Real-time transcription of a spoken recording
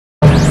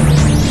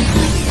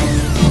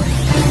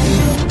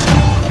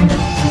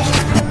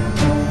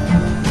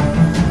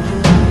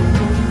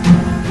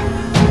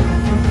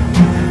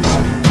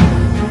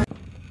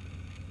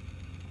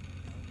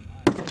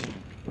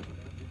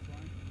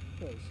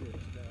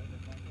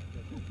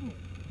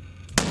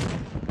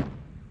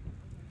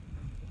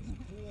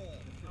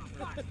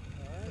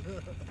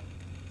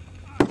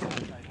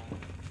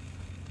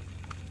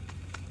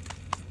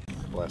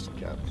Plastic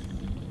cap.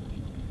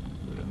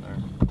 Put it in there.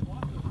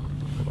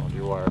 Put on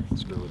your wire,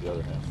 screw with the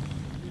other hand.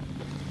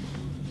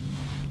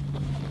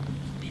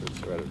 Make sure it's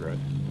threaded right.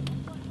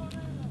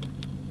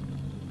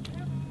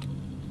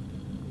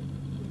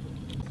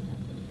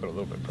 Put a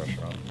little bit of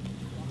pressure on it.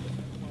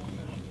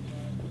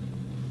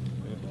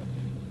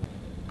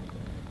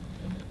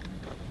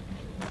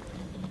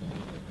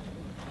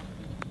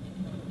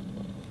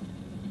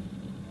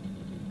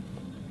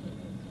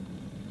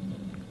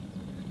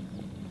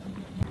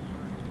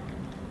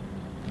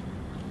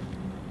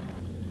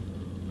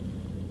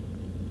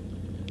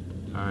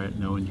 Alright,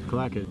 now when you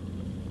clack it,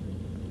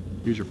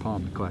 use your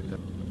palm to clack that.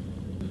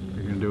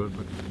 You're going to do it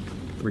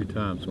 3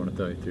 times when I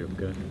tell you to,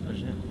 okay? There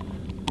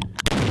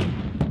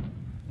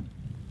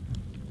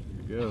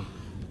you go.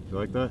 You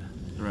like that?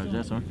 Right,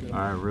 that's one.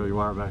 Alright, reel your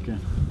wire back in.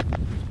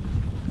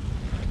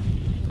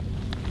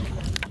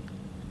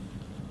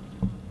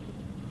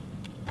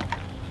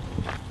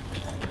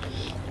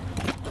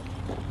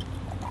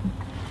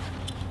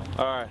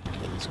 Alright,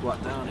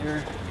 squat down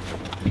here.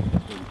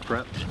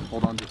 Prep.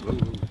 Hold on to the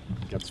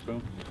got the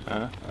spoon?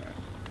 Alright.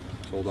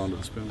 So hold on to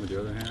the spoon with the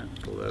other hand.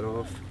 Pull that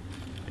off.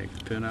 Take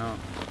the pin out.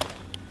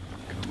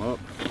 Come up.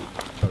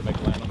 Try to make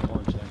it land on the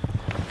orange thing.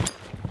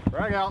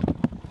 Drag out.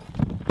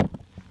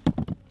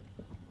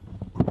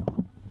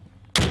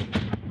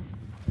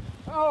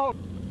 Oh!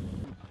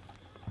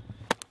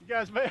 You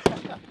guys made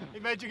he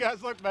made you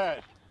guys look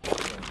bad.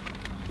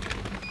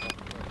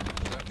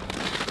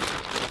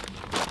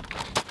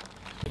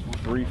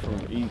 3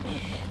 from each.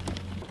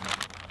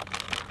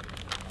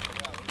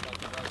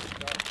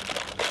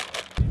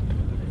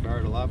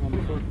 Fired a live one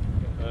before?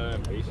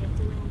 Basic.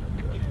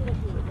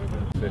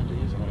 50,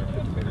 he's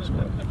 150 meters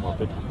away.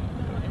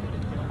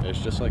 150. It's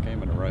just like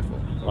aiming a rifle.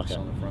 Focus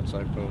on the front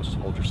side post,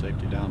 hold your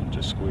safety down, and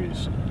just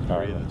squeeze.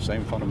 Breathe.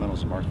 Same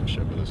fundamentals of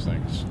marksmanship of those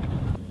things.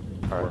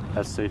 Alright,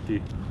 that's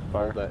safety.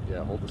 Fire. Hold that,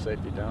 yeah, hold the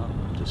safety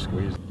down, just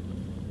squeeze.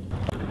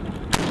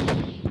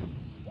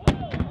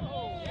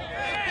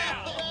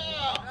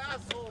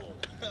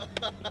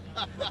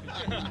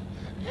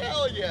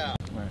 Hell yeah!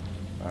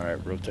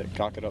 Alright, rotate,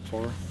 cock it up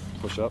forward,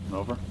 push up and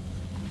over.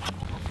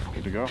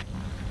 Good to go.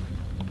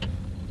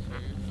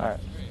 Alright.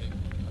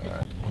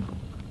 Alright.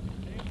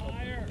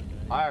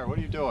 Higher, what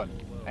are you doing?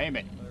 Aim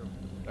it.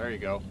 There you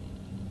go.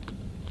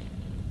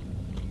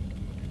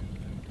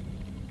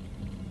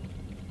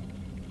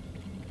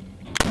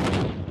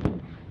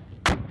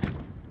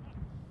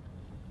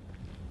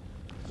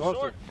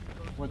 Closer.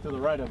 Went to the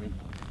right of him.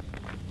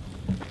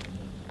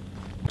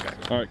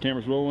 All right,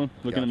 camera's rolling,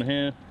 looking in the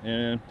hand,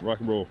 and rock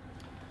and roll.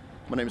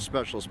 My name is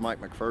Specialist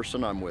Mike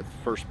McPherson. I'm with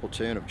 1st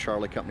Platoon of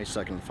Charlie Company,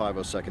 2nd and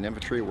 502nd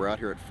Infantry. We're out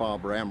here at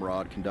FOB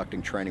Ramrod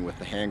conducting training with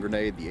the hand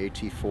grenade, the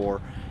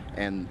AT-4,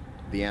 and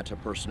the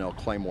anti-personnel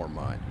Claymore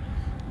mine.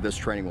 This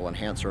training will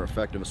enhance our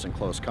effectiveness in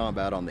close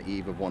combat on the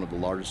eve of one of the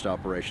largest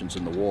operations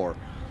in the war,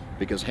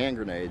 because hand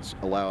grenades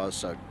allow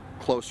us a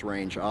close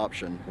range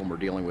option when we're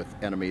dealing with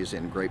enemies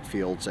in grape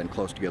fields and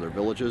close together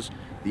villages.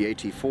 The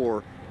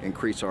AT-4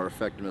 increase our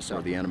effectiveness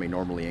where the enemy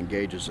normally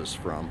engages us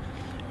from,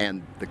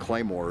 and the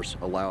Claymores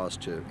allow us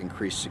to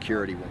increase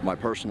security. My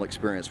personal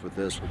experience with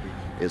this,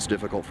 it's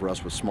difficult for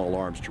us with small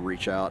arms to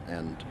reach out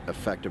and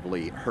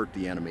effectively hurt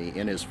the enemy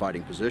in his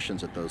fighting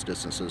positions at those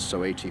distances,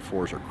 so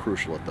AT-4s are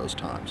crucial at those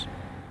times.